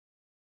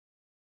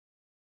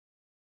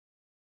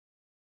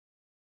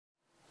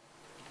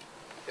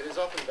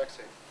often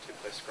vexing to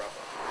play Scrabble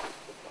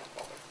with my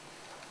father.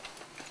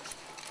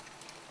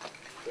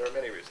 There are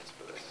many reasons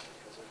for this. He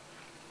has a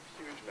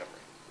huge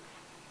memory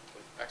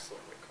with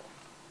excellent recall.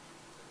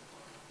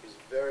 He's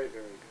very,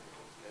 very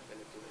good at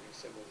manipulating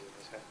symbols in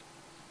his head.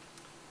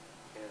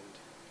 And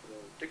the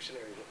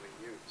dictionary that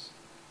we use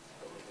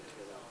when we get to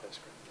play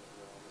Scrabble,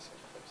 we're all in the same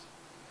place,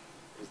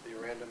 is the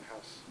Random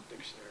House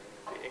Dictionary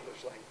of the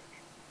English language,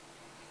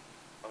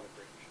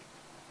 unabridged.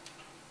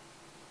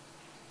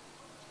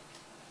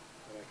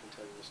 And I can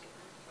tell you a story.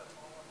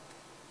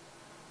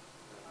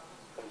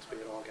 Once we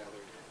had all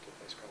gathered to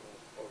play Scrabble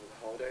over the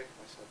holiday,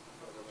 myself,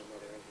 my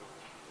mother, and he.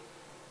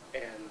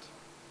 And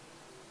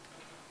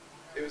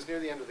it was near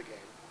the end of the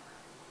game.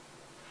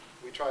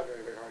 We try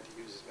very, very hard to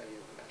use as many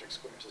of the magic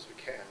squares as we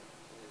can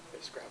when we play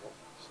Scrabble,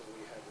 so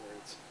we had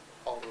words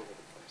all over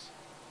the place.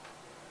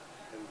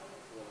 And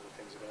one of the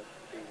things about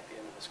being at the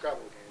end of the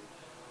Scrabble game,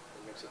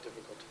 it makes it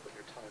difficult to put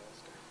your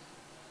tiles down.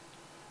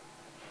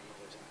 My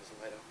mother's eyes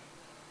light up,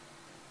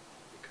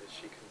 because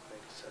she can make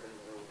a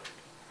 7-letter word.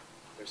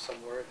 There's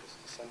some word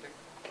that's descending.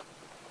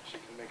 She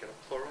can make it a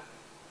plural.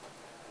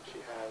 And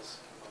she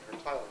has on her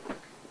tile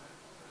work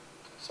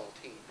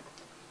saltine.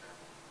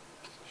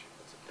 So she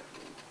puts it down.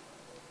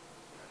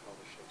 My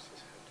father shakes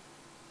his head.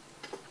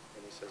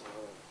 And he says,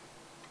 no,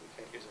 we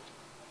can't use it.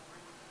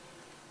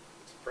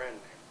 It's a brand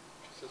name.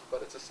 She says,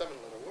 but it's a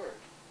 7-letter word.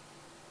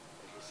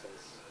 And he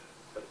says,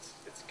 but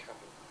it's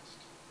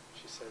capitalized.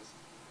 She says,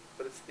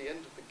 but it's the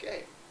end of the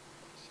game.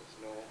 He says,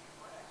 no.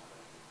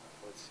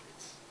 Well, it's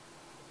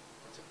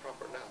a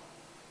proper noun.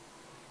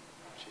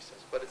 She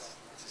says, but it's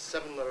a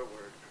 7-letter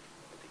word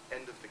at the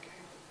end of the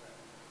game.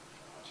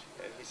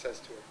 And he says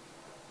to her,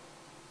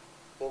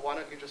 well, why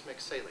don't you just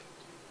make saline?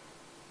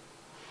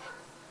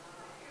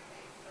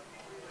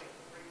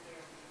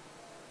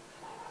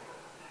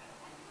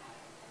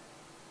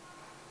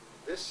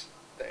 This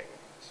thing,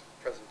 this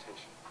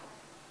presentation,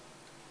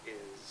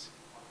 is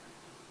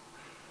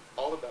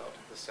all about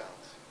the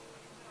sounds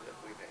that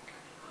we make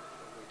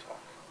when we talk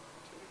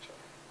to each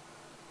other.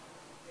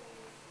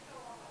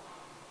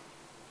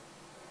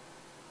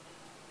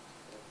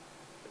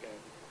 Again,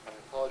 I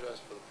apologize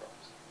for the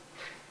props.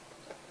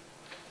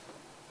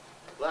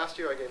 Last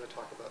year I gave a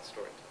talk about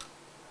storytelling,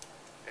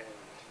 and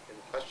in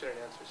the question and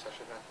answer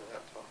session after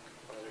that talk,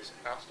 I was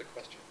asked a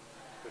question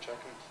which I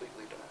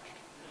completely dodged.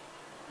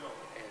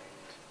 And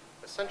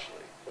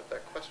essentially, what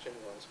that question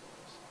was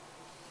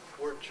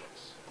word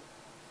choice.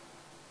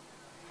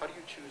 How do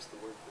you choose the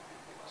word that you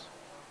use?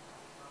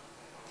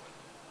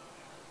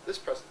 This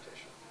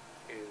presentation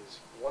is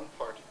one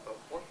part of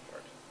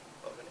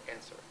an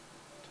answer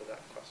to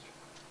that question.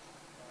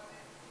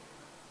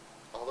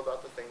 All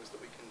about the things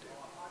that we can do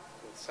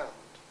with sound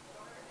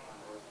when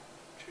we're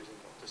choosing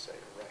what to say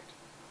or write.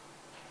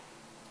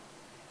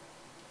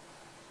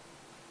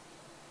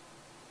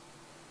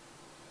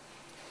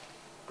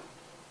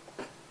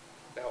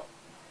 Now,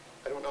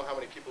 I don't know how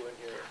many people in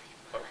here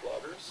are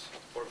bloggers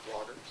or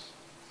vloggers.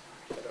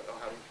 I don't know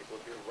how many people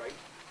here write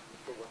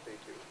for what they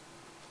do.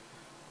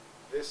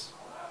 This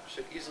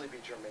should easily be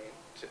germane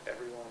to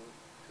everyone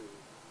who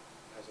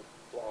has a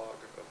blog,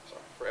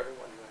 for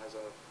everyone who has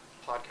a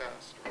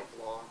podcast or a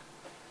blog.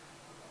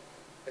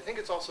 I think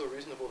it's also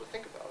reasonable to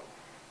think about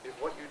if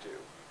what you do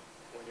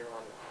when you're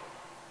online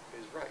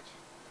is write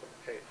on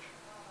the page.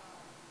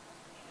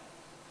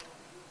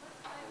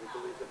 And we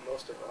believe that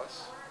most of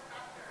us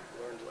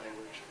learned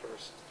language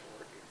first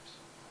through our ears,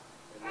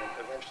 and then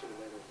eventually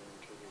later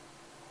learned to read.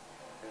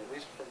 And at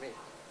least for me,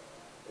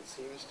 it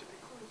seems to be.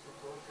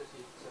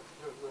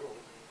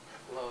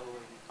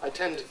 I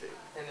tend to be.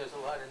 And there's a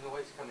lot of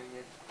noise coming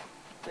in.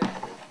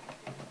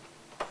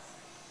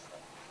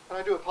 And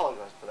I do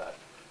apologize for that.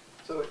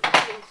 So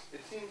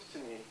it seems to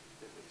me,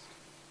 at least,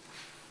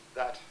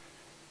 that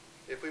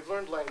if we've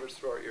learned language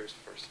through our ears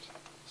first,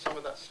 some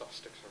of that stuff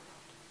sticks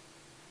around.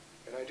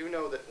 And I do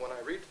know that when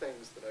I read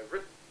things that I've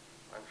written,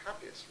 I'm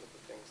happiest with the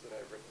things that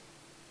I've written,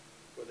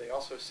 where they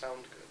also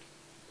sound good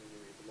when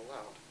you read them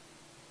aloud.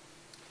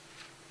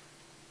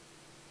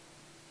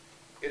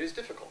 It is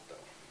difficult,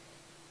 though,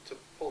 to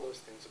pull those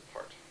things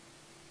apart.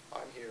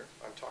 I'm here,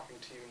 I'm talking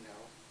to you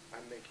now,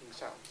 I'm making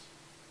sounds.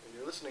 And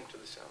you're listening to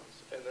the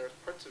sounds, and there are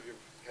parts of your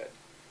head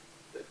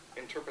that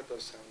interpret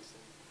those sounds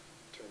and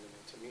turn them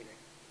into meaning.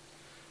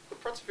 The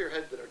parts of your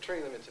head that are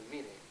turning them into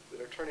meaning,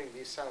 that are turning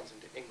these sounds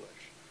into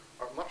English,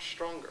 are much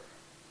stronger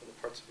than the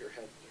parts of your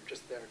head that are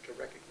just there to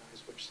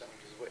recognize which sound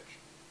is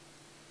which.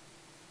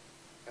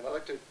 And I'd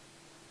like to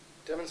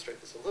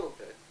demonstrate this a little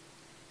bit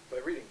by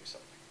reading you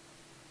something.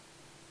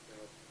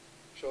 Now,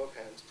 show of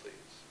hands,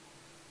 please.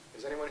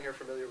 Is anyone here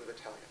familiar with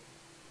Italian?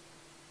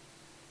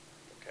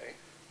 Okay.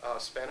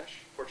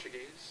 Spanish,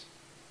 Portuguese,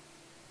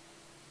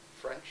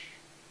 French,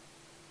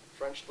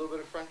 a little bit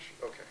of French?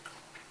 Okay.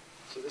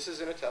 So this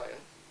is in Italian.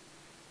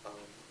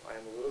 I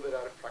am a little bit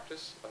out of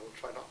practice. I will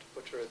try not to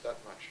butcher it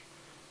that much.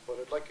 What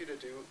I'd like you to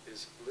do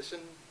is listen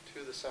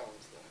to the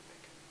sounds that I'm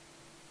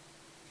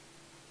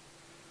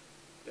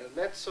making.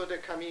 Nel mezzo del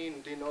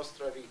cammin di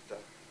nostra vita,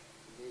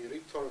 mi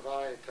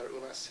ritrovai per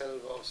una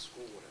selva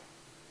oscura.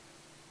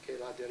 che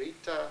la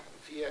diritta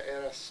via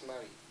era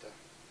smarrita.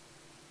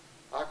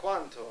 A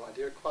quanto a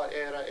dir qua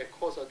era e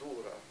cosa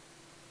dura,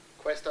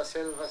 questa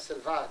selva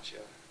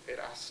selvaggia ed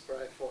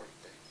aspra e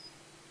forte,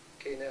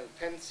 che nel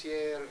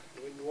pensier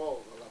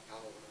rinnuova la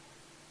paura.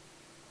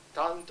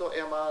 Tanto è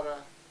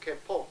amara che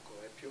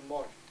poco è più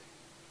morte,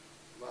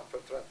 ma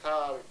per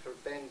trattar per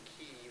ben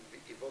chi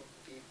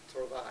vi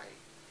trovai,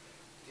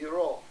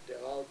 dirò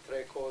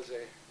dell'altre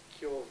cose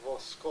ch'io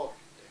vos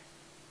scorte,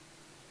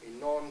 e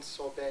non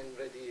so ben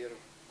redir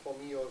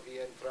com'io vi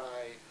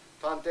entrai,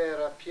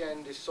 tant'era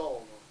pien di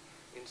sonno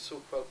in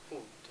su quel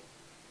punto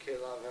che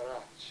la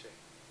verace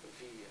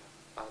via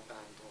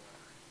abbandonai.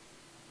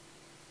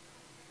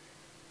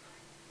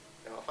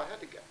 Now, if I had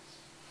to guess,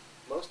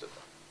 most of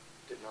them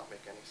did not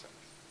make any sense.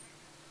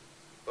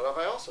 But if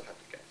I also had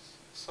to guess,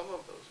 some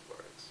of those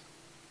words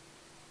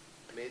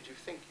made you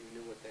think you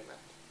knew what they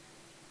meant,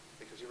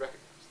 because you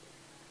recognized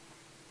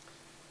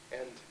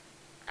them. And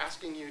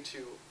asking you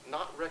to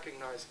not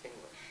recognize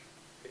English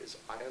is,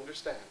 I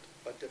understand,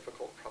 a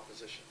difficult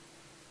proposition.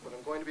 But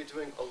I'm going to be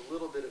doing a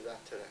little bit of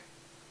that today.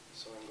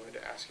 So I'm going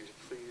to ask you to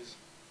please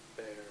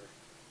bear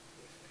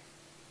with me.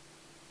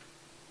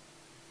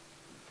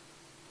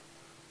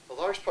 A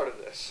large part of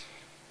this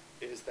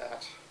is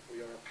that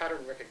we are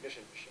pattern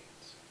recognition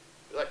machines.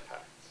 We like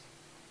patterns.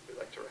 We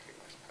like to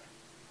recognize patterns.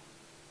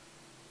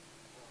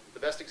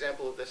 The best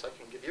example of this I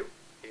can give you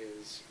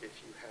is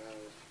if you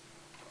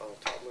have a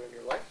toddler in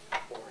your life,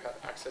 or have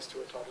access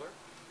to a toddler,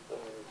 or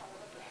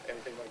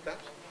anything like that,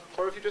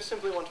 or if you just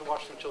simply want to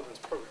watch some children's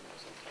programming.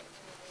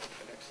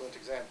 An excellent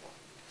example.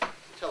 The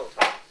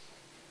Teletubbies.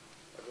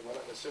 Everyone,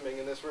 I'm assuming,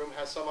 in this room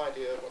has some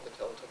idea of what the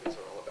Teletubbies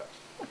are all about.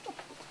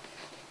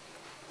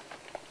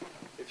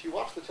 If you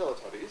watch the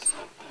Teletubbies,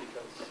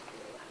 because you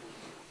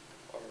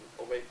are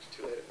awake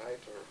too late at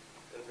night, or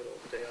in the middle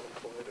of the day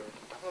unemployed, or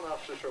I'm not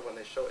actually sure when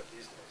they show it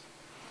these days,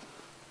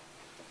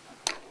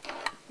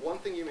 one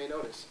thing you may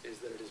notice is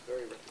that it is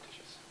very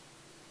repetitious.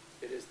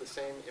 It is the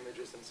same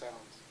images and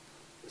sounds,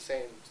 the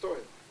same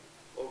storyline,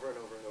 over and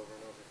over and over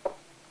and over.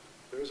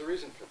 There is a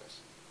reason for this.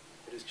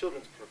 It is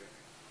children's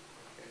programming.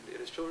 And it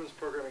is children's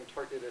programming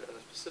targeted at a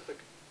specific,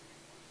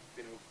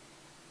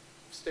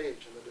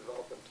 stage in the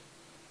development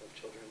of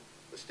children,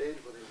 the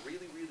stage where they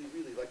really, really,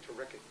 really like to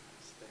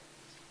recognize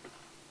things.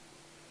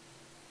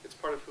 It's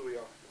part of who we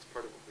are. It's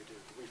part of what we do.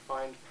 We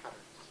find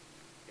patterns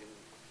in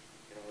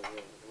our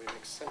world, and we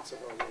make sense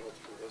of our world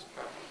through those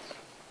patterns.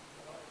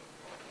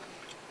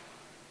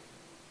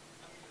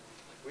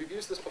 We've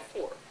used this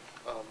before.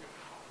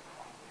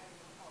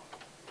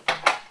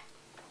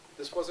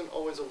 This wasn't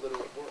always a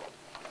literate world.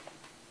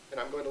 And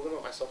I'm going to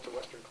limit myself to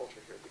Western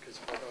culture here because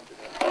if I don't do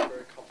that, it's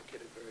very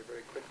complicated very,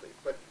 very quickly.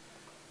 But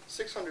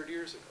 600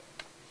 years ago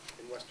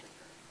in Western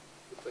Europe,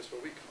 the place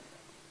where we come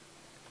from,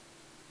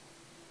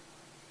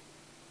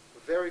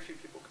 very few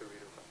people could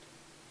read or write.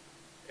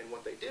 And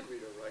what they did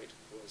read or write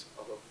was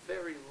of a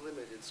very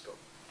limited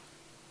scope.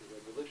 You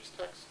read religious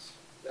texts,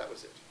 that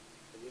was it.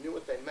 And you knew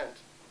what they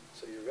meant,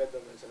 so you read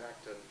them as an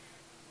act of,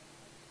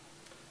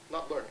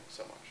 not learning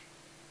so much,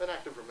 an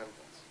act of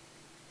remembrance,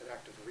 an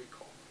act of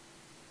recall.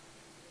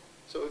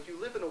 So if you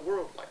live in a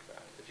world like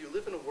that, if you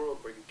live in a world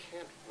where you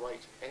can't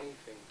write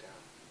anything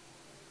down,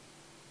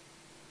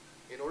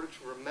 in order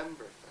to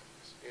remember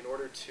things, in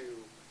order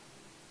to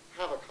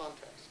have a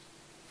context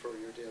for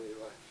your daily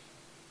life,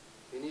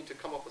 you need to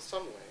come up with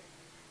some way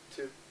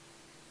to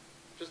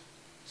just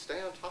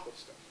stay on top of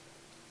stuff.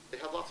 They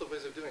have lots of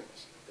ways of doing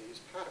this. They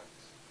used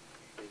patterns.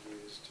 They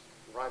used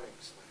rhyming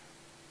slang.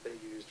 They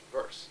used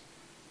verse.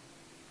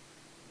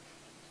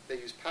 They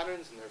used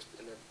patterns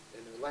in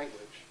their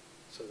language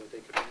so that they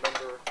could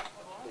remember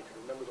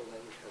the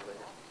language for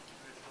later.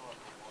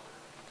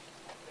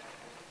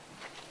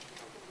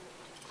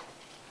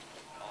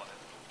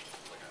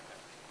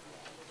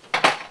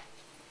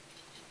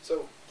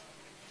 So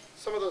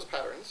some of those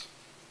patterns,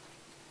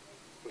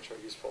 which are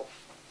useful,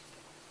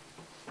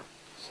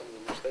 some of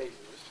them which they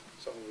used,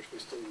 some of which we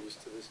still use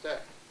to this day.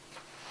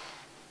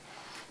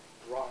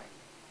 Rhyme.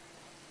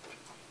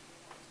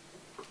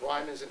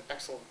 Rhyme is an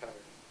excellent pattern.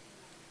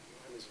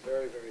 Rhyme is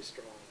very, very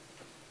strong.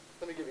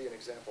 Let me give you an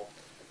example.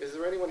 Is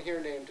there anyone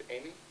here named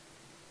Amy?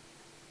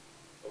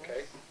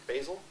 Okay.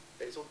 Basil?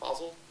 Basil?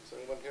 Basil? Is there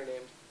anyone here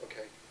named?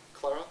 Okay.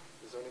 Clara?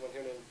 Is there anyone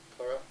here named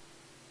Clara?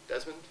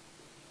 Desmond?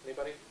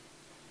 Anybody?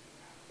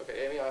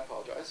 Okay, Amy, I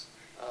apologize.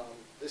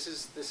 This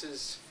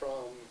is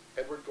from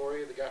Edward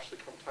Gorey, The Ghastly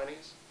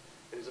Crumptinies.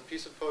 It is a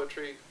piece of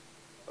poetry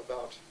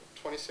about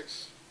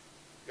 26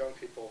 young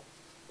people,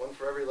 one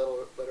for every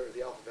letter of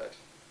the alphabet,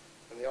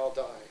 and they all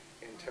die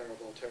in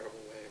terrible,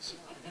 terrible ways.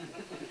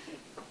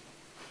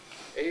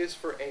 A is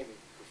for Amy,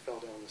 who fell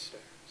down the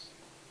stairs.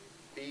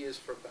 B is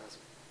for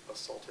Basil,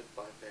 assaulted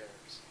by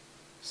bears.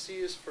 C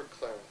is for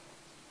Clara,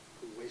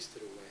 who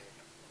wasted away.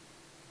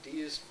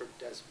 D is for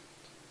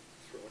Desmond,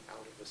 thrown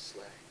out of a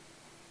sleigh.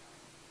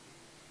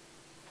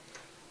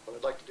 What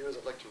I'd like to do is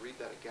I'd like to read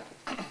that again.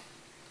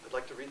 I'd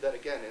like to read that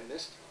again, and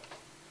this time,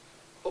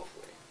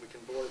 hopefully, we can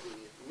bore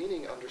the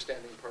meaning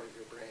understanding part of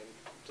your brain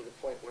to the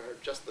point where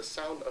just the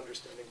sound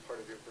understanding part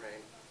of your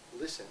brain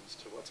listens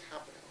to what's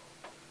happening.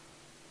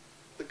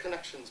 The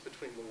connections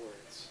between the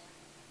words.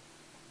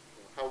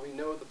 How we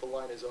know that the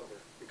line is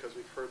over because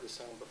we've heard the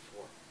sound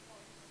before.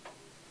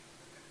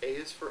 A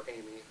is for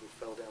Amy, who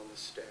fell down the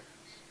stairs.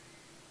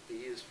 B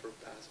is for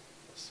Basil,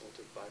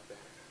 assaulted by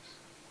bears.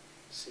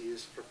 C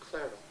is for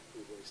Clara, who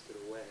wasted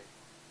away.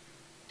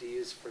 D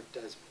is for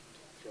Desmond,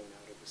 thrown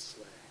out of the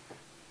sleigh.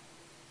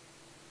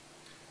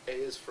 A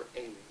is for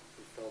Amy,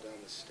 who fell down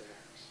the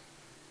stairs.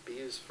 B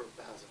is for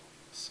Basil,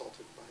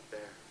 assaulted by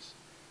bears.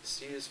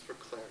 C is for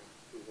Clara,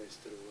 who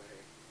wasted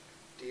away.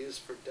 D is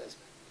for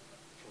Desmond,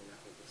 thrown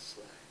out of the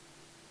sleigh.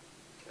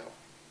 Now,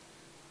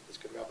 this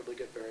could rapidly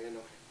get very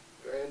annoying.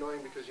 Very annoying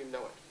because you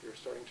know it. You're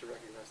starting to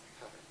recognize the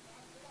pattern.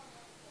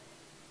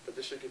 But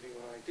this should give you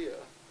an idea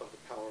of the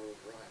power of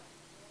rhyme.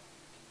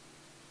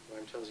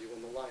 Rhyme tells you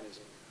when the line is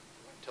over.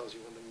 Rhyme tells you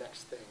when the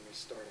next thing is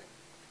starting.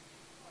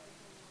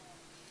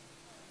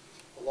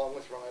 Along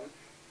with rhyme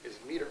is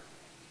meter.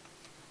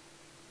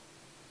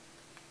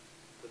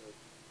 The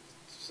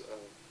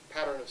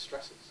pattern of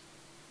stresses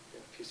in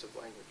a piece of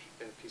language,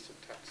 in a piece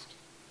of text.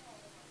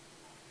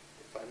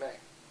 If I may.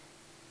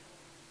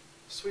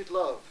 Sweet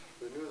love,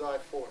 renew thy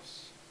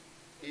force,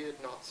 be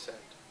it not said,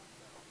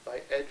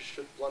 thy edge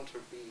should blunter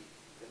be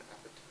than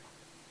appetite,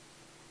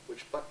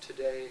 which but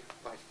today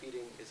by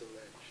feeding is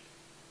alleged,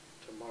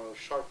 tomorrow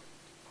sharpened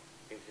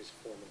in his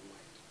former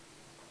might.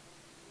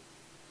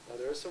 Now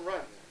there is some rhyme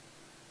there,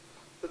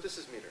 but this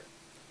is meter.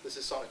 This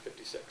is Sonnet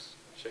 56,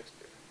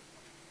 Shakespeare.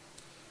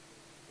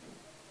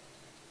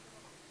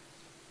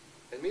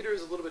 And meter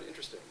is a little bit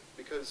interesting,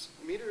 because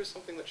meter is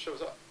something that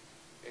shows up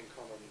in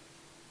common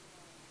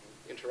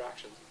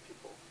interactions with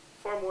people,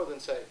 far more than,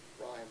 say,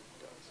 rhyme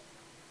does.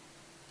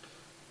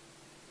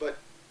 But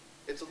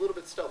it's a little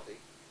bit stealthy,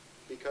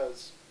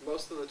 because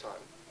most of the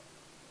time,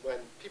 when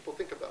people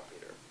think about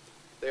meter,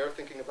 they are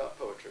thinking about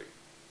poetry,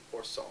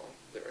 or song,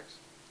 lyrics,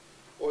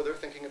 or they're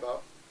thinking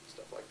about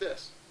stuff like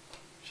this,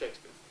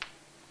 Shakespeare,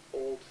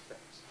 old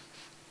things.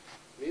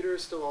 Meter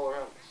is still all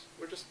around us.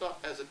 We're just not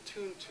as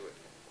attuned to it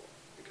anymore,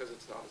 because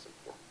it's not as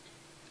important.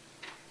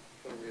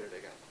 Let me read it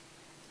again.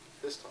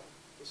 This time,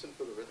 listen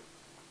for the rhythm.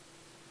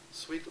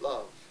 Sweet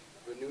love,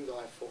 renew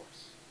thy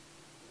force.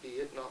 Be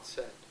it not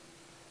said,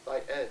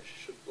 thy edge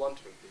should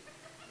blunter be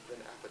than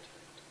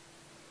appetite,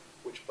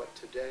 which but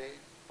today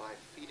by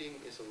feeding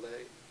is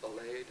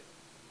allayed,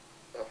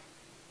 can't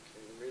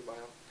even read my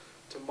own,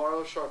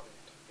 tomorrow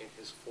sharpened in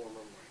his former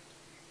might.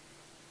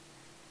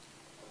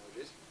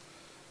 Apologies.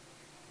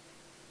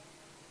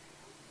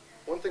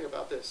 One thing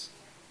about this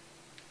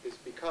is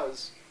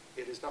because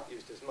it is not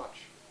used as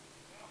much,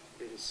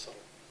 it is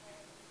subtle.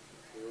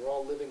 We are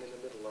all living in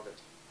the middle of it.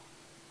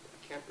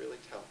 Can't really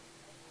tell.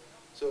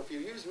 So if you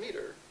use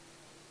meter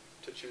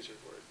to choose your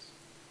words,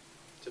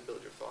 to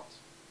build your thoughts,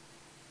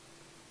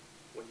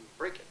 when you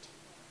break it,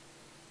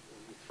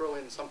 when you throw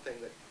in something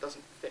that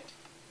doesn't fit,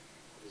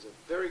 it is a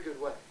very good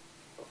way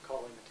of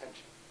calling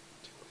attention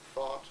to a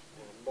thought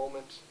or a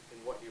moment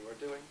in what you are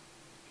doing,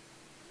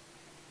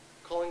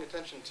 calling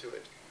attention to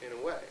it in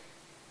a way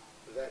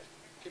that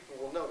people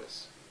will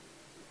notice,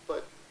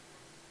 but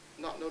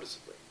not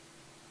noticeably,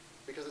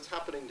 because it's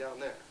happening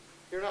down there.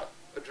 You're not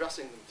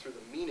addressing them through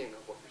the meaning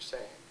of what you're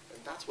saying,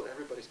 and that's what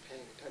everybody's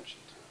paying attention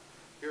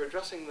to. You're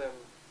addressing them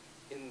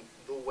in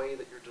the way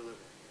that you're delivering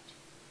it.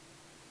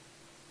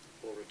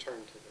 We'll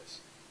return to this.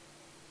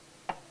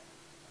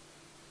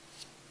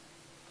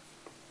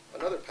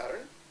 Another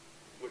pattern,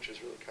 which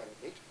is really kind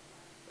of neat,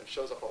 and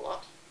shows up a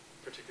lot,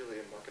 particularly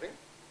in marketing,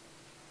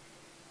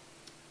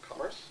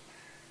 commerce,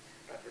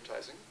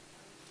 advertising,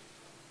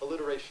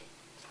 alliteration,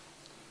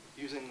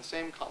 using the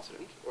same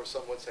consonant, or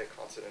some would say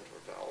consonant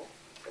or vowel,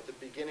 at the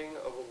beginning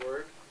of a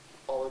word,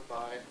 followed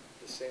by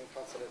the same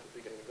consonant at the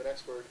beginning of the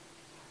next word.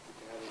 You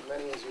can have as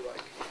many as you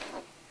like.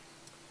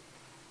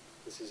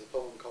 This is a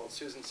poem called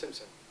Susan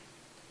Simpson.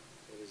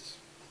 It is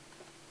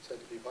said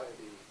to be by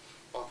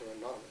the author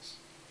anonymous.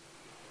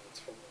 It's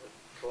from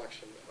a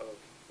collection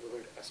of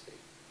Willard Espy,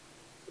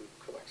 who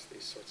collects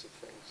these sorts of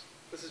things.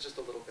 This is just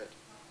a little bit.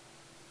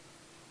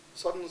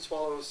 Sudden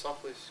swallows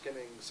softly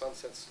skimming,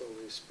 sunset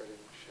slowly spreading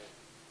shade.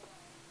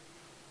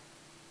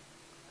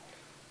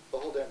 The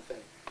whole damn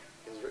thing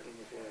is written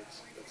with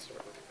words that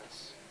start with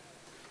S.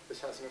 This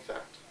has an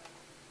effect.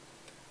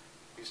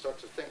 You start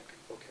to think,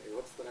 okay,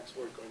 what's the next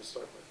word going to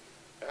start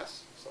with?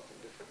 S? Something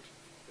different?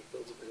 It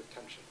builds a bit of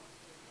tension.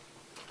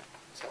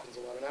 This happens a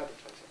lot in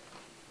advertising.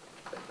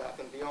 Bed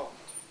Bath & Beyond,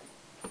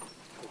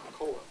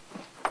 Coca-Cola,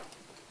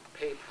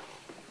 PayPal,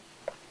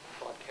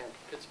 Podcamp,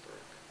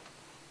 Pittsburgh.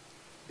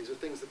 These are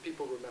things that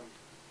people remember.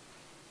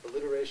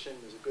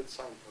 Alliteration is a good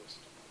signpost.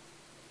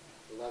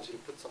 It allows you to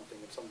put something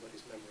in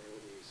somebody's memory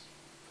with ease.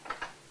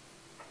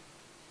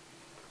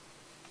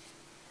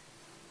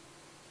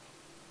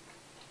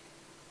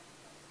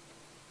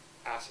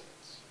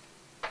 Assonance.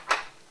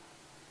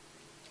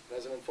 It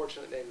has an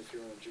unfortunate name if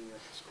you're in junior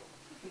high school.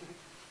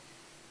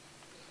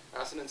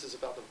 Assonance is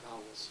about the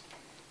vowels,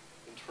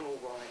 internal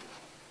rhyme,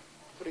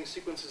 putting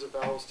sequences of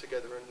vowels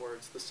together in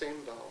words, the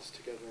same vowels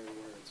together in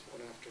words,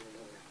 one after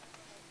another.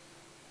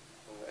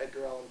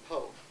 Edgar Allan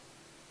Poe,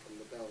 from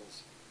The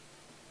Bells.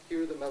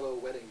 Hear the mellow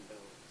wedding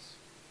bells,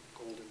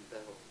 golden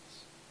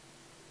bells.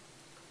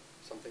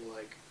 Something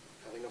like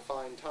having a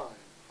fine time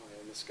high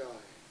in the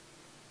sky,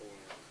 or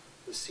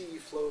the sea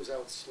flows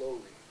out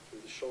slowly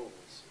through the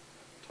shoals,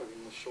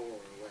 tugging the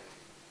shore away.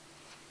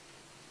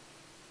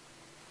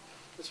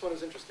 This one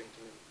is interesting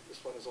to me.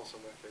 This one is also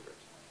my favorite,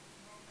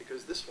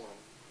 because this one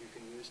you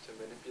can use to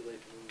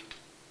manipulate mood.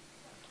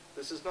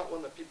 This is not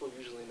one that people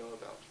usually know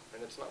about,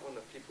 and it's not one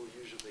that people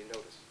usually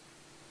notice.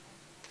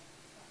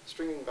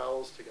 Stringing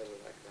vowels together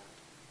like that,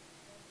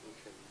 you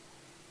can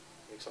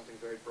make something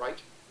very bright,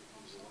 you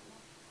can use a lot of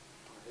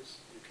I's.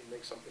 You can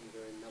make something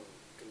very mellow,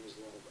 you can use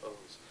a lot of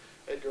O's.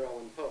 Edgar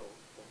Allan Poe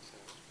points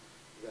out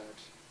that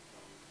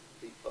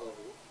the O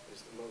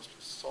is the most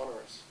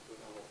sonorous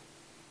vowel,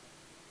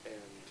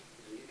 and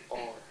the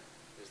R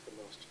is the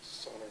most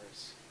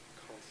sonorous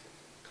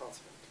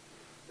consonant.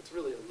 It's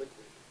really a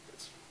liquid.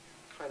 It's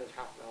kind of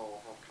half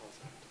vowel, half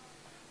consonant.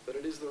 But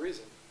it is the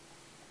reason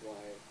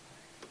why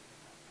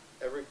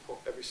every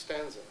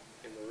stanza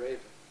in The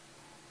Raven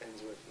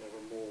ends with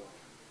nevermore,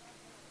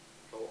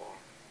 O-R.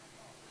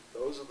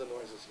 Those are the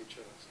noises he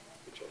chose.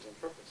 He chose on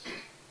purpose.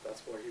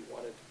 That's what he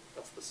wanted.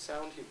 That's the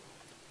sound he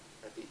wanted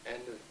at the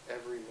end of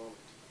every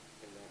moment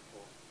in that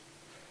poem.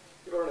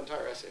 He wrote an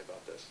entire essay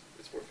about this.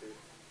 It's worth reading.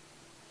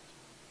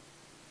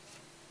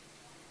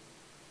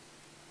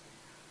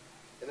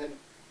 And then,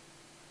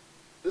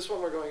 this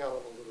one we're going out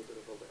on a little bit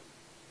of a limb.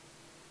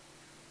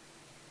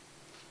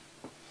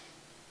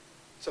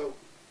 So,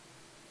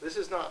 this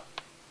is not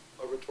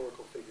a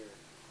rhetorical figure,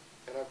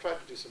 and I've tried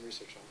to do some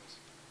research on this.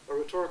 A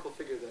rhetorical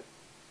figure that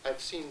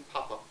I've seen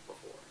pop up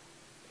before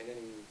in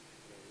any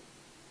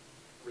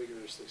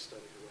rigorously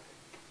studied way.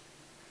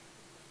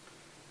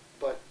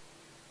 But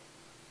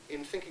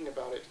in thinking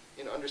about it,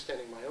 in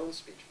understanding my own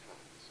speech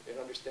patterns, in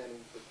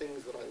understanding the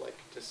things that I like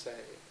to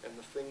say and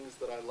the things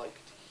that I like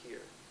to hear,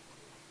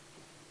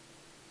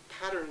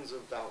 patterns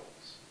of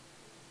vowels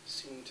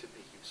seem to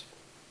be useful.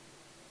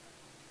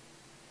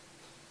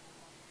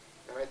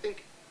 And I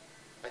think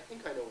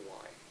I know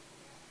why.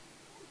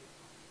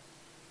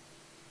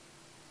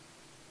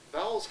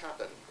 Vowels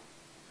happen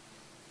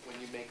when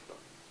you make them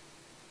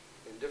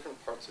in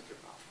different parts of your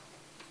mouth.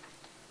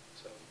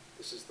 So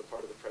this is the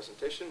part of the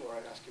presentation where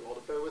I ask you all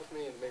to bear with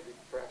me, and maybe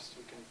perhaps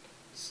we can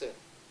sing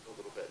a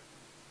little bit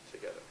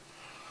together.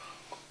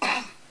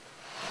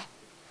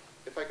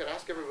 If I could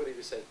ask everybody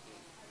to say E,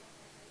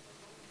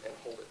 and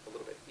hold it a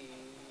little bit. E.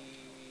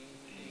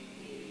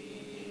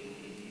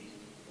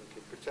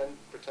 Okay,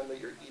 pretend that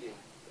you're eating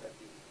that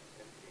E,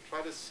 and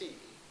try to see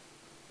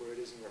where it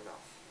is in your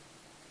mouth.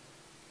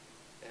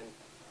 And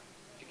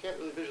you can't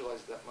really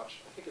visualize that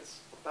much. I think it's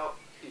about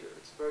here.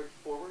 It's very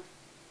forward.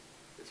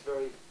 It's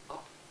very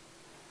up.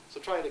 So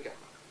try it again.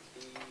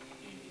 E.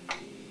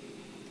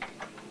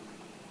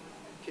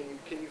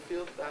 Can you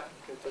feel that?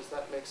 Does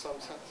that make some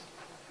sense?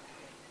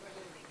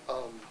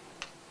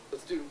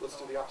 Let's do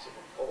the opposite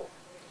one. Oh.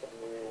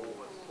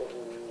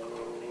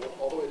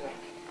 All the way down,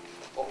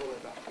 all the way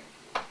back.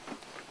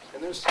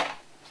 And there's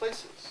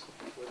places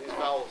where these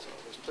vowels are.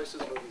 There's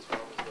places where these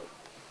vowels go.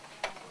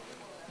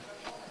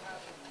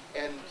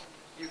 And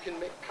you can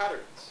make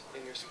patterns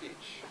in your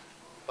speech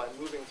by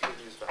moving through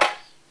these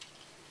vowels. You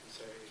can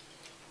say,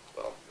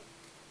 well,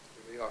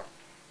 here we are.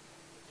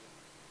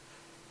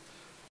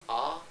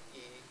 A, E,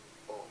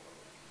 O.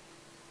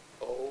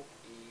 O,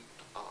 E,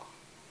 A.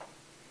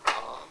 A,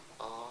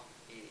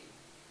 E.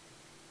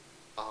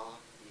 A, E,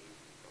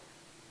 O.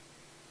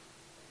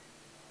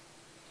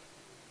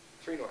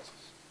 3 noises.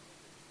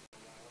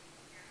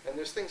 And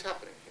there's things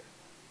happening here.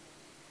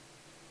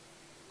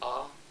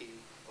 A, E,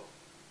 O.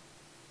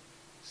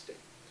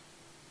 Statement.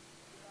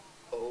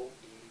 O,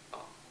 E, A.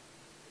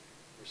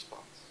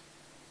 Response.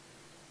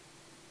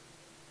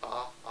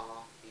 A,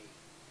 E.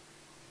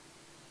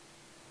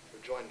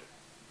 Rejoinder.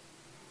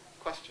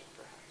 Question,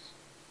 perhaps.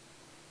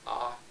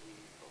 A, E,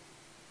 O.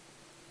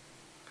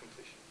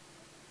 Completion.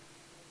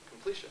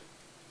 Completion,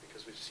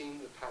 because we've seen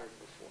the pattern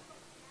before.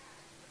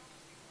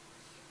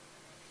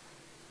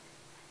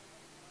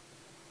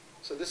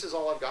 So this is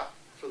all I've got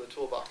for the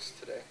toolbox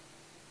today.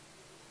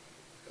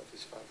 I've got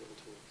these 5 little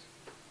tools.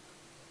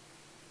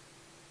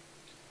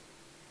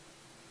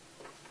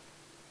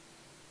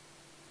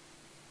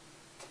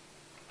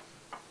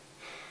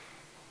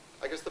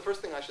 I guess the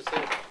first thing I should say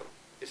about them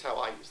is how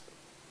I use them.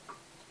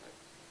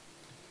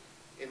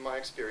 Right? In my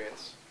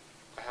experience,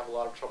 I have a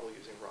lot of trouble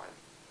using rhyme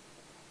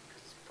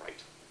because it's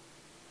bright,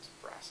 it's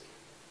brassy,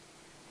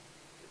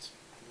 it's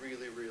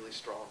really, really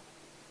strong.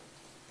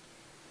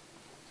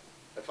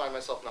 I find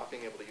myself not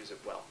being able to use it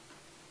well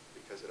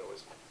because it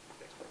always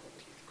makes my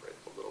teeth grit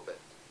a little bit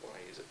when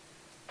I use it.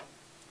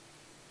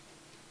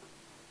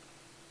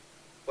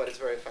 But it's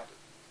very effective.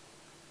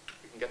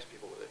 You can get to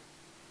people with it,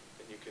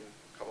 and you can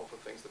come up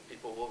with things that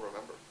people will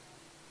remember.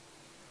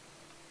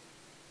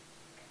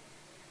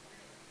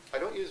 I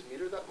don't use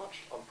meter that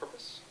much on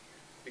purpose,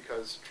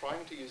 because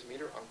trying to use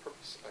meter on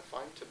purpose I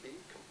find to be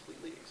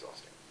completely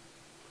exhausting.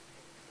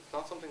 It's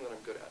not something that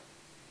I'm good at.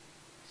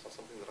 It's not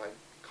something that I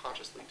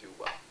consciously do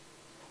well.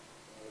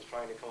 I was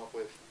trying to come up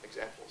with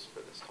examples for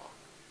this talk.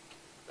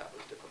 That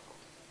was difficult.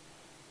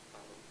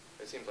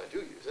 It seems I do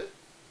use it.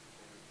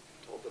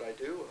 I'm told that I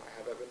do, and I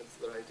have evidence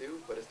that I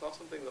do, but it's not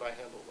something that I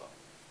handle well.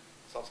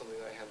 It's not something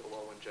that I handle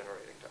well when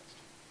generating text.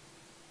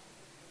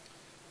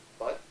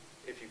 But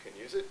if you can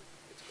use it,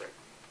 it's great.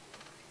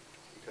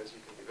 Because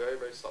you can be very,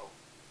 very subtle.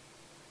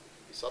 You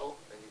can be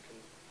subtle, and you can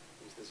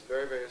use this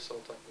very, very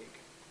subtle technique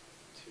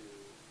to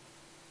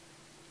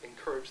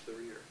encourage the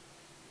reader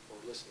or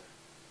listener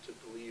to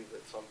believe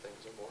that some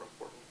things are more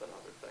important than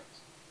other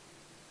things.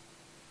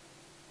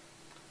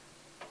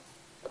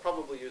 I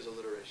probably use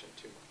alliteration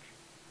too much,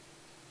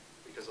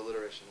 because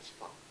alliteration is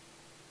fun.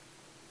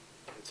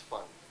 It's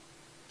fun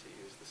to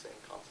use the same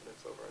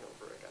consonants over and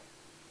over again.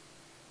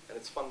 And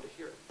it's fun to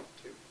hear it,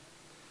 too.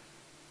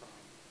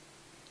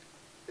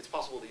 It's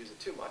possible to use it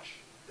too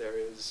much. There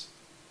is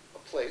a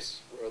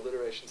place where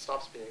alliteration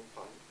stops being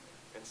fun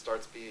and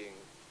starts being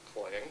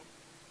cloying.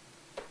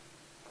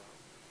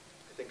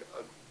 I think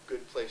a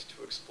good place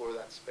to explore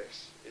that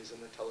space is in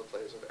the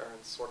teleplays of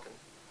Aaron Sorkin.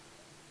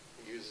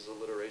 He uses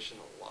alliteration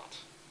a lot,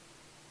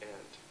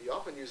 and he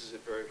often uses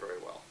it very, very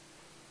well.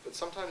 But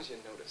sometimes you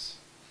notice.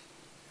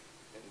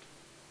 And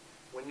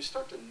when you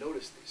start to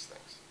notice these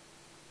things,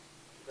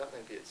 that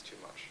maybe it's too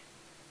much.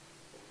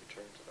 And we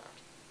turn to that.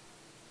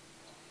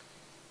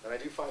 And I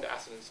do find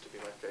assonance to be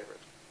my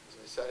favorite. As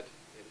I said,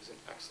 it is an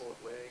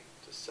excellent way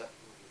to set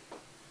mood.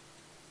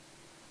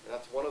 And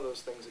that's one of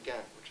those things,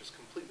 again, which is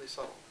completely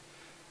subtle.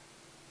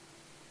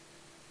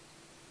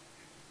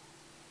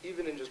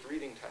 Even in just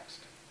reading text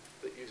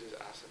that uses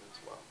assonance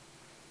well,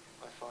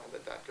 I find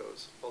that that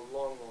goes a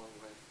long, long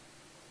way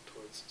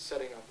towards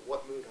setting up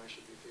what mood I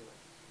should be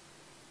feeling.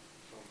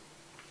 From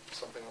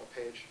something on a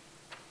page,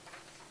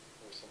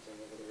 or something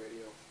over the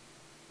radio,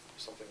 or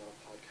something on a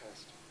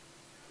podcast.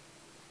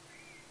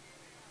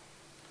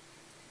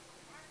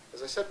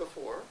 As I said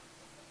before,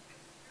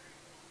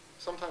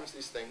 sometimes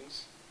these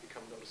things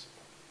become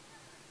noticeable.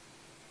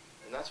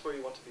 And that's where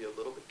you want to be a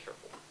little bit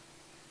careful.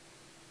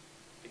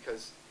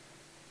 Because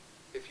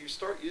if you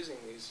start using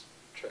these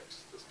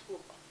tricks, this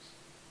toolbox,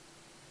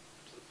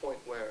 to the point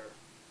where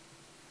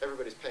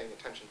everybody's paying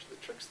attention to the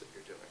tricks that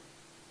you're doing,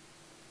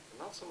 and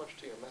not so much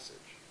to your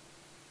message,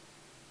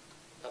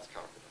 that's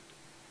counterproductive.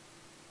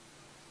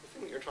 The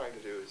thing that you're trying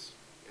to do is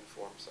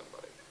inform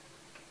somebody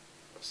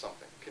of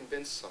something,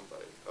 convince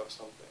somebody of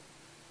something,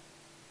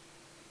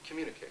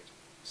 communicate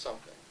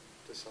something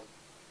to someone.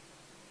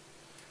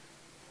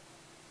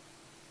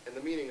 And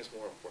the meaning is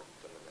more important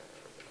than the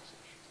manner of the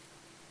message.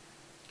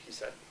 He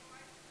said,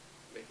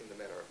 making the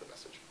manner of the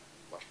message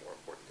much more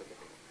important than the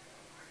meaning.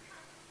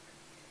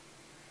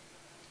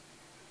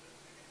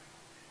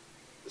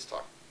 This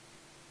talk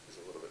is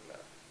a little bit meta.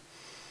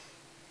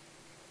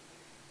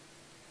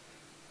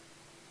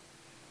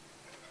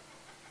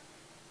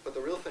 But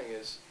the real thing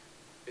is,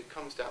 it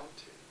comes down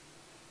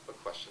to a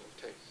question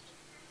of taste.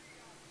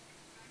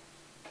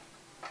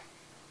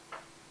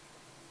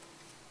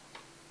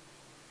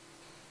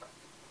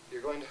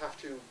 You're going to have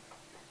to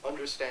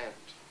understand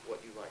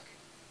what you like.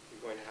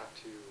 You're going to have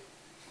to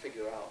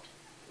figure out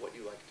what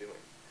you like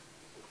doing,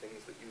 the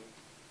things that you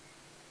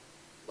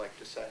like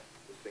to say,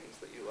 the things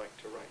that you like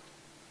to write.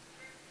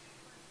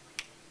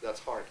 That's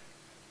hard,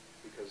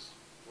 because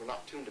we're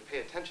not tuned to pay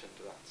attention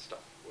to that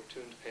stuff. We're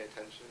tuned to pay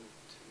attention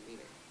to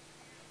meaning,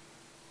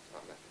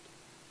 not method.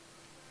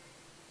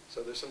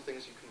 So there's some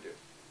things you can do.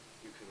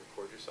 You can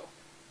record yourself.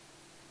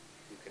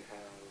 You can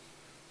have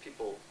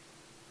people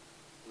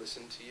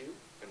listen to you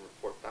and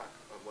report back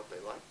on what they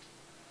liked.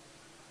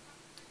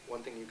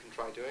 One thing you can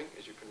try doing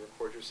is you can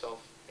record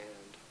yourself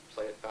and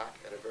play it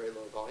back at a very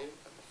low volume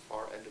at the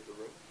far end of the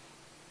room,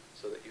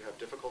 so that you have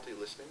difficulty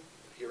listening,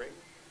 hearing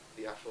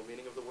the actual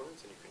meaning of the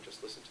words, and you can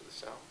just listen to the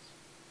sounds.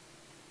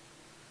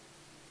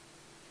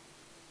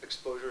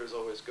 Exposure is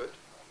always good.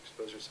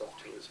 Expose yourself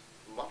to as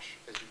much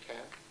as you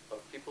can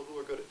of people who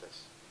are good at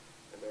this.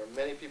 And there are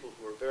many people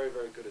who are very,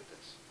 very good at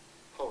this.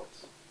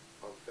 Poets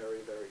are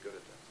very, very good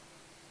at this.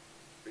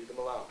 Read them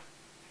aloud.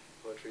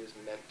 Poetry is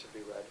meant to be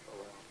read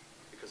aloud,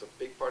 because a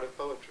big part of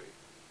poetry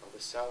are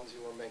the sounds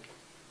you are making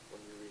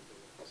when you read the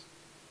words.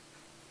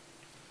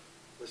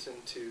 Listen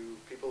to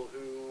people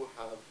who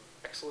have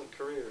excellent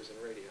careers in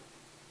radio.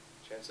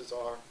 Chances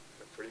are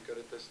they're pretty good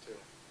at this too.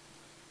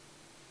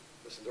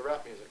 Listen to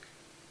rap music.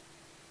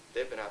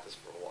 They've been at this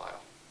for a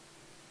while.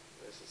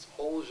 There's this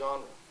whole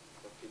genre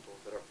of people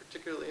that are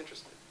particularly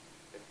interested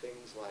in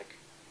things like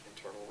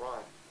internal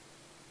rhyme,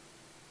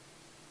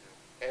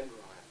 end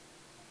rhyme,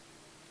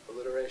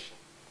 alliteration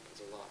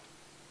happens a lot,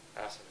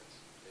 assonance,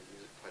 they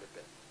use it quite a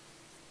bit.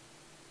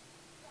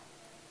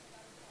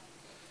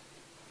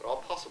 They're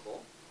all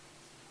possible,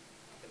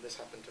 and this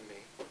happened to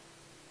me.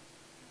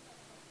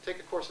 Take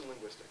a course in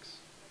linguistics.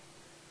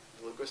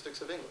 The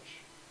linguistics of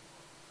English,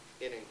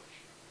 in English.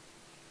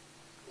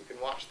 You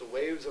can watch the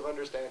waves of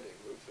understanding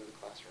move through the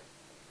classroom.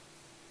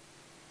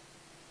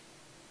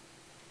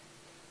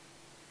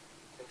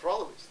 And for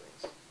all of these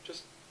things,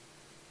 just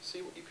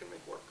see what you can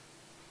make work.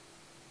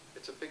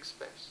 It's a big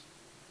space.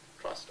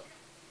 Try stuff.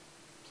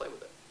 play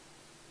with it.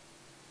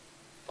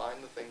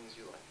 Find the things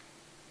you like.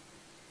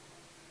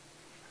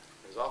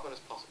 As often as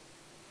possible,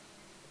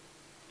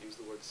 use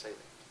the word salient,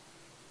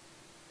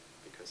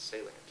 because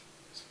salient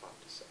is fun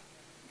to say.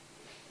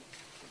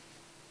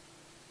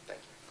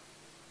 Thank you.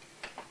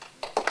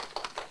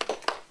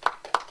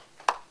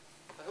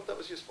 I hope that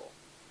was useful.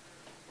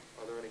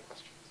 Are there any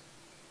questions?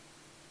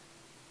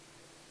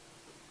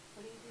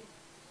 What do you do?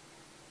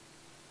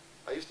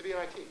 I used to be in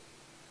IT.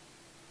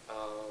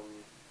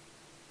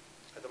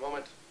 At the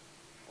moment,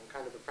 I'm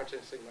kind of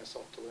apprenticing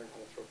myself to learn how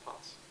to throw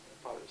pots. I'm a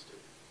pottery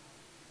student.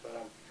 But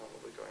I'm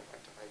probably going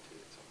back to IT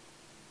at some point.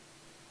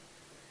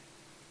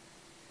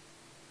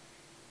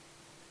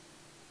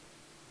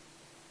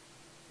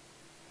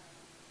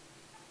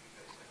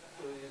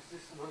 So is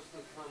this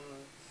mostly from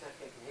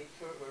second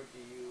nature, or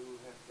do you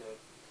have to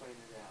plan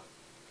it out?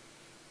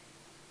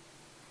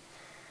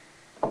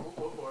 Or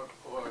go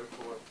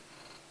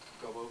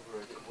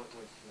over it once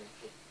to make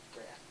the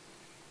draft?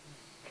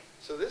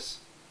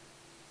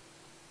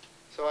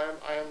 So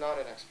I am not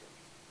an expert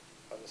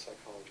on the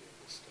psychology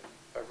of this study.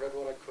 I've read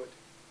what I could.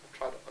 I've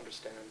tried to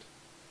understand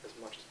as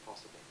much as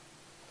possible.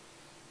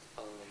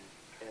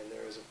 And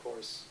there is, of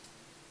course,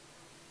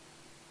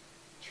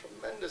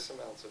 tremendous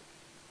amounts of,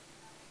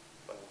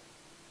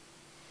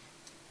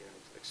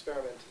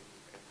 experiment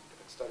and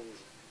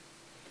studies.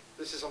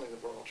 This is something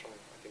that we're all trying,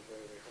 I think,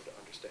 very, very hard to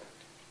understand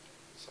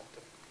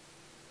scientifically.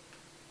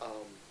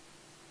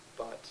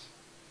 But,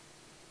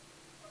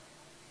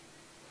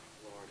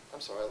 Lord,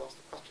 I'm sorry, I lost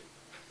the question.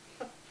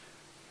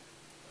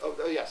 Oh,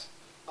 yes.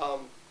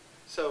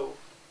 So,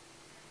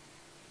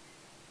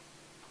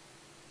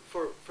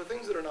 for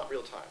things that are not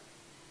real time,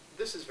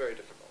 this is very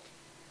difficult.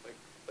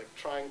 Like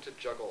trying to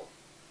juggle,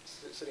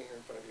 sitting here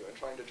in front of you and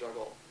trying to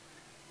juggle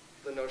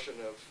the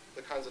notion of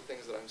the kinds of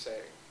things that I'm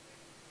saying,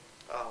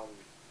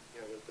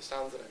 the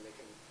sounds that I'm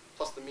making,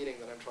 plus the meaning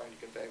that I'm trying to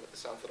convey with the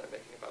sounds that I'm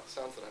making about the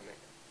sounds that I'm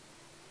making.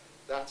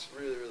 That's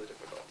really, really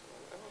difficult.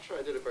 I'm not sure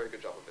I did a very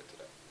good job of it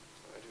today.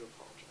 I do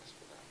apologize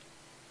for that.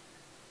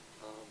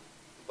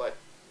 But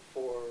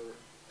for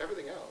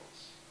everything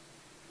else,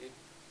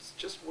 it's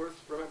just worth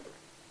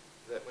remembering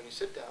that when you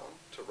sit down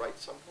to write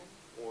something,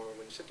 or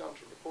when you sit down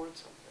to record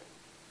something,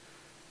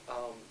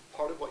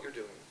 part of what you're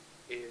doing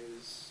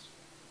is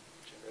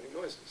generating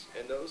noises,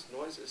 and those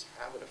noises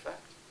have an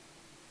effect.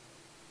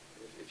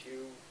 If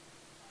you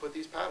put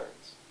these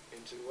patterns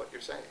into what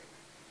you're saying,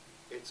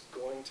 it's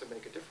going to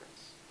make a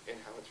difference in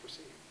how it's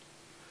received.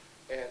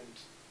 And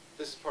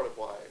this is part of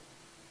why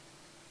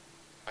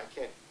I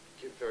can't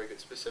give very good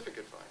specific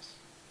advice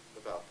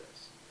about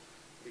this,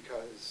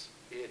 because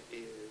it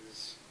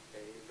is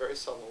a very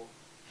subtle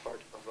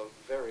part of a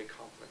very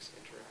complex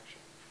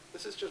interaction.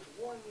 This is just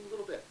one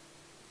little bit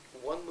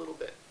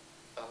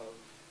of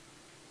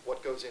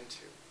what goes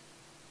into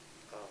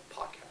a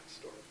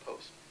podcast or a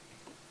post.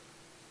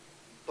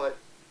 But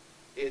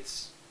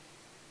it's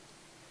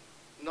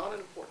not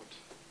unimportant,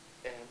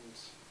 and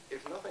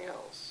if nothing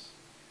else,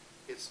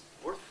 it's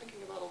worth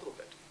thinking about a little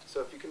bit.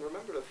 So if you can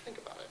remember to think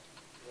about it,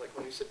 like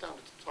when you sit down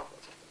to talk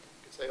about something,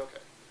 you can say,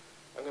 okay,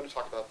 I'm going to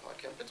talk about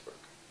Podcamp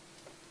Pittsburgh.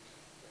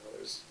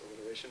 There's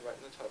alliteration right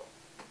in the title.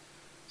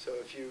 So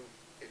if you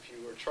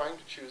are trying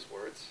to choose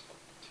words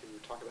to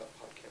talk about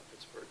Podcamp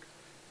Pittsburgh,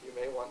 you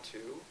may want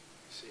to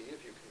see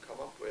if you can come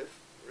up with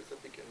words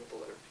that begin with the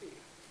letter P,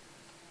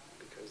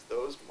 because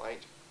those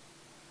might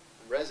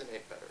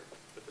resonate better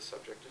with the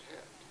subject at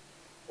hand,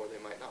 or they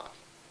might not.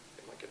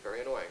 They might get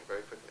very annoying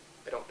very quickly.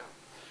 I don't know.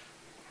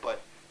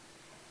 But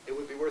it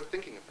would be worth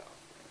thinking about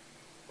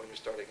when you're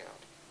starting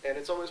out. And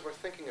it's always worth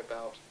thinking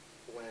about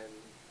when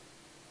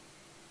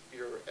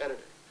you're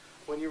editing.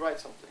 When you write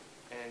something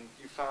and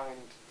you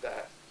find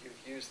that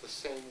you've used the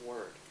same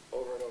word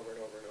over and over and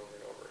over and over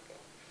and over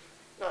again.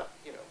 Not,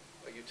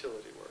 a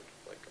utility word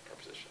like a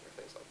preposition or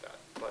things like that,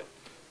 but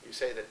you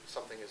say that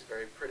something is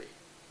very pretty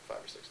 5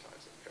 or 6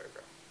 times in a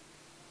paragraph.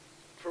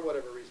 For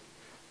whatever reason.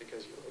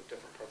 Because you wrote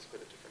different parts of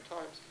it at different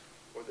times,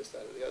 or this,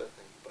 that, or the other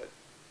thing. But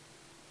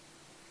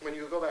when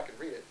you go back and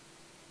read it,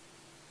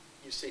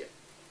 you see it.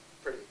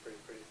 Pretty, pretty,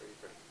 pretty, pretty,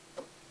 pretty.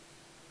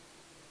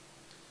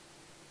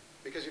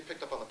 Because you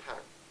picked up on the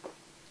pattern.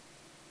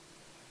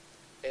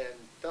 And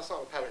that's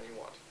not a pattern you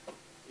want.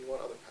 You want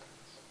other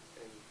patterns.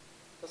 And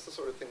that's the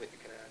sort of thing that you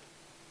can add.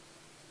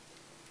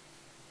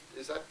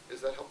 Is that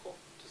helpful?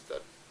 Does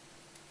that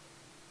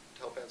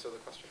help answer the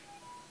question?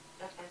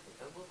 I think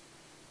I will.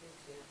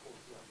 Examples.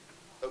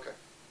 Okay.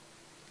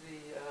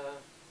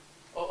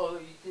 Although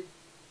you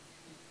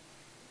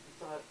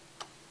thought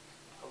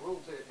a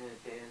little bit in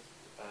advance,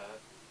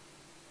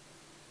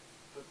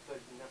 but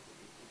enough that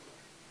you could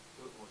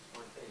do it more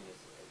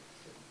spontaneously.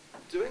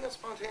 Doing it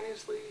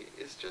spontaneously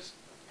is just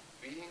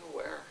being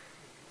aware.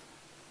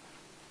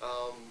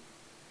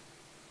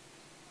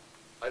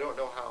 I don't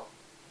know how.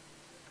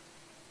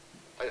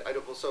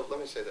 Well, so let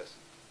me say this.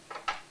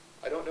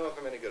 I don't know if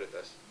I'm any good at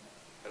this,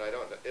 and I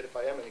don't know if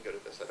I am any good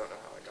at this. I don't know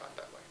how I got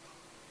that way.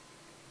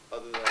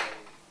 Other than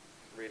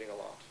reading a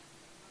lot,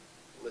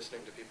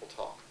 listening to people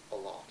talk a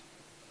lot,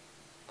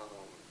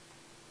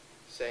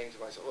 saying to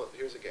myself, well,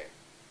 here's a game.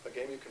 A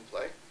game you can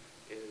play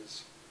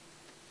is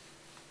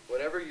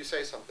whenever you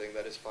say something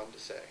that is fun to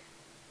say,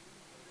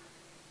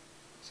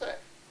 say.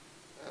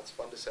 That's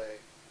fun to say.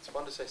 It's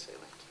fun to say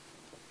salient.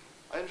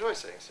 I enjoy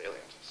saying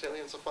salient.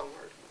 Salient's a fun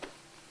word.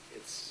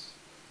 It's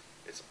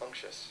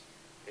unctuous.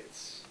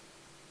 It's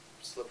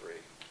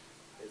slippery.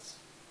 It's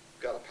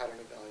got a pattern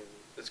of value.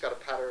 It's got a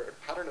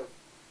pattern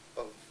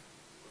of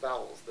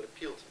vowels that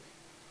appeal to me.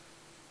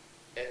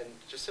 And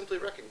just simply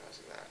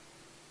recognizing that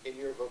in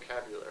your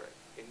vocabulary,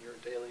 in your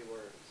daily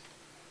words,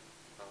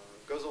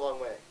 goes a long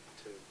way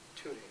to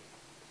tuning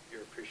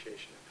your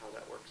appreciation of how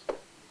that works.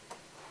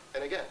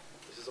 And again,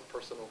 this is a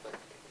personal thing.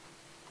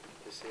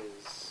 This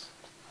is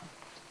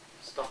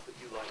stuff that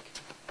you like.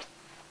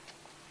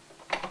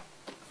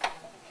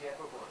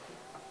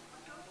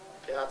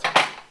 Yeah, that's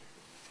okay.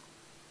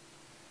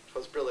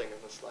 'Twas brilling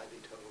in the slimy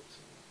toes.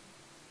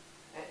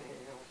 And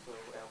also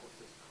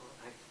Alice's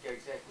I forget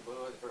exactly what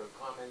were her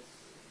comments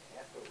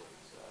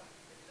afterwards.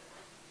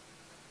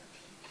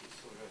 She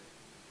sort of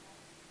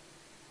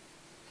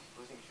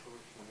wasn't sure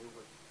if she knew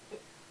what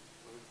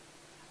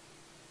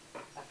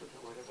I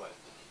forget what it was.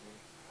 She knew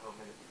how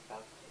many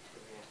about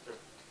the answer.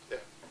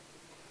 Yeah.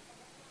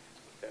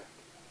 Yeah.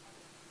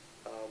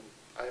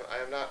 I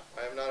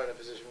am not in a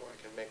position where I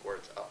can make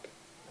words up.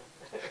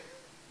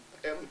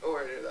 I am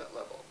nowhere near that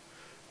level.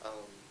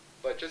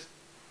 But just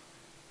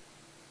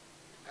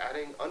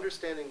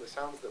understanding the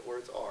sounds that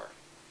words are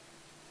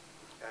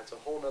adds a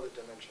whole nother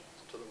dimension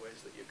to the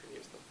ways that you can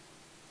use them.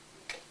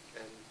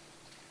 And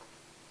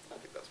I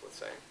think that's what's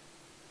saying.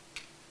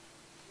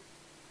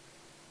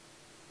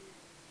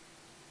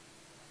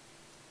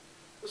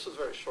 This was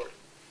very short.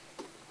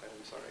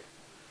 I'm sorry.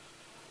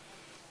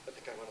 I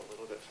think I went a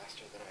little bit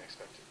faster than I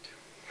expected to.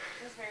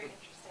 It was very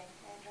interesting.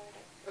 I enjoyed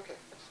it. Okay,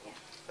 excellent.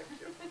 Yeah. Thank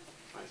you.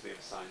 Reminds me of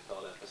a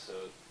Seinfeld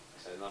episode.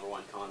 So the number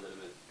one condiment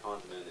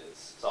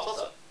is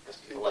salsa. Because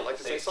people like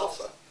to say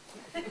salsa.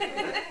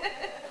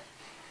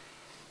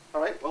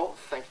 All right, well,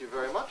 thank you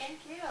very much.